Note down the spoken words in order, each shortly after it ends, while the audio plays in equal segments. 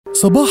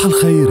صباح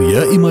الخير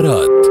يا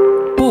إمارات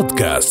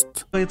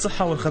بودكاست.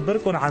 صحة،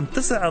 ونخبركم عن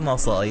 9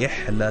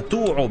 نصايح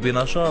لتوعوا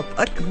بنشاط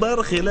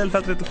أكبر خلال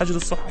فترة الحجر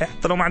الصحي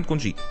حتى لو ما عندكم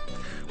شيء.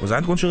 وإذا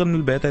عندكم شغل من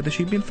البيت هذا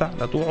شيء بينفع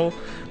لتوعوا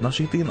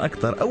نشيطين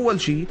أكتر.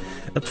 أول شيء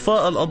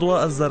إطفاء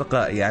الأضواء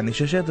الزرقاء، يعني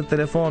شاشات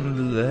التليفون،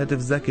 الهاتف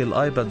الذكي،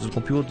 الآيباد،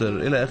 الكمبيوتر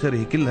إلى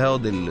آخره، كل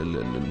هذه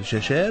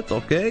الشاشات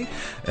أوكي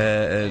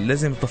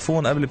لازم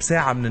تطفون قبل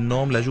بساعة من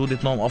النوم لجودة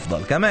نوم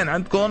أفضل. كمان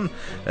عندكم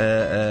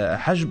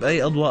حجب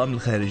أي أضواء من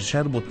الخارج،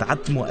 شربوا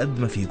تعتموا قد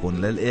ما فيكم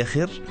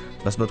للآخر،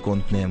 بس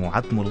بدكم تناموا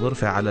عتموا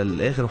الغرفة على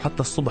الآخر، وحتى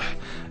الصبح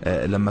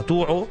لما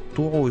توعوا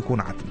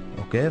ويكون عتم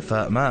أوكي،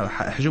 فما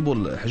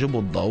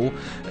حجبوا الضوء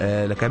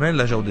كمان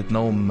لجودة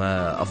نوم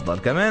أفضل.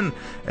 كمان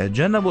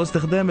تجنبوا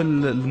استخدام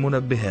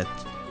المنبهات،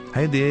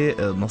 هيدي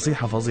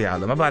نصيحة فظيعة.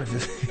 ما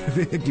بعرف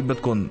كيف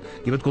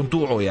بدكم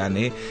توعوا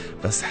يعني،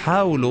 بس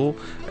حاولوا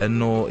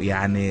انه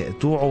يعني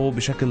توعوا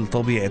بشكل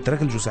طبيعي.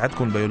 تركلجوا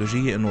ساعتكم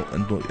البيولوجية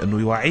انه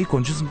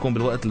يوعيكم جسمكم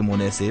بالوقت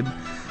المناسب.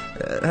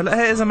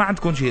 هلا اذا ما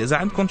عندكم شيء، اذا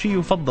عندكم شيء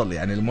يفضل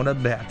يعني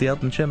المنبه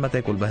احتياط مشان ما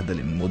تاكل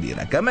بهدله من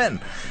مديرك. كمان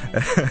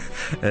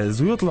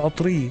زيوت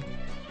العطرية،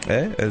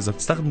 اذا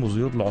بتستخدموا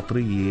زيوت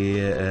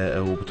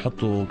العطرية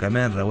وبتحطوا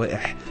كمان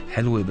روائح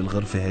حلوة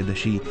بالغرفة، هذا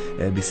شيء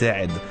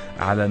بيساعد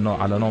على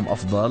نوم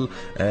افضل.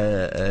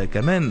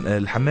 كمان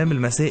الحمام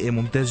المسائي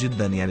ممتاز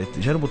جدا، يعني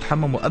جربوا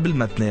تحمموا قبل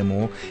ما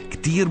تناموا،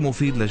 كتير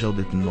مفيد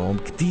لجودة النوم،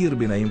 كتير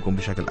بينيمكم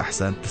بشكل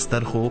احسن،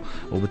 تسترخوا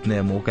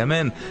وبتناموا.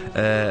 كمان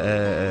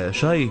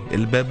شاي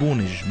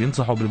البابونج،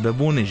 بينصحوا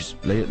بالبابونج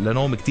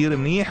لنوم كتير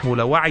منيح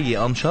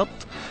ولوعي أنشط.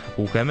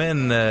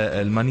 وكمان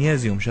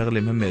المغنيسيوم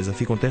شغله مهمه، اذا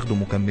فيكم تاخذوا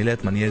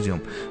مكملات مغنيسيوم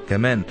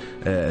كمان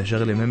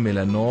شغله مهمه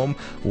للنوم.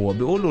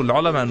 وبيقولوا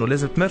العلماء انه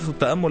لازم تمارسوا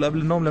التامل قبل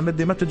النوم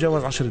لمده ما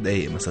تتجاوز 10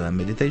 دقائق، مثلا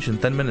مديتيشن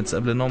 10 minutes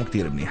قبل النوم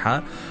كتير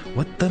منيحه.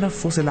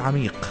 والتنفس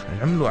العميق،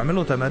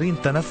 اعملوا تمارين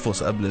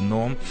تنفس قبل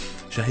النوم،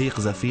 شهيق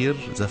زفير،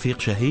 زفيق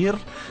شهير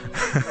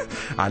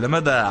على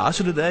مدى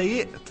 10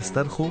 دقائق،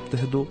 تسترخوا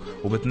بتهدوا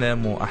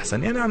وبتناموا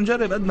احسن. يعني عم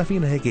نجرب قد ما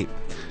فينا هيك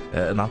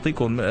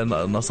نعطيكم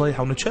نصايح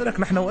ونتشارك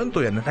نحن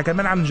وانتم، يعني نحن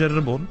كمان عم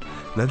نجربهم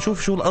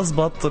لنشوف شو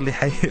الأضبط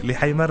اللي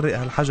حيمرق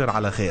هالحجر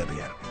على خير.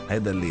 يعني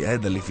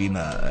هيدا اللي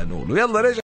فينا نقوله. يلا رجع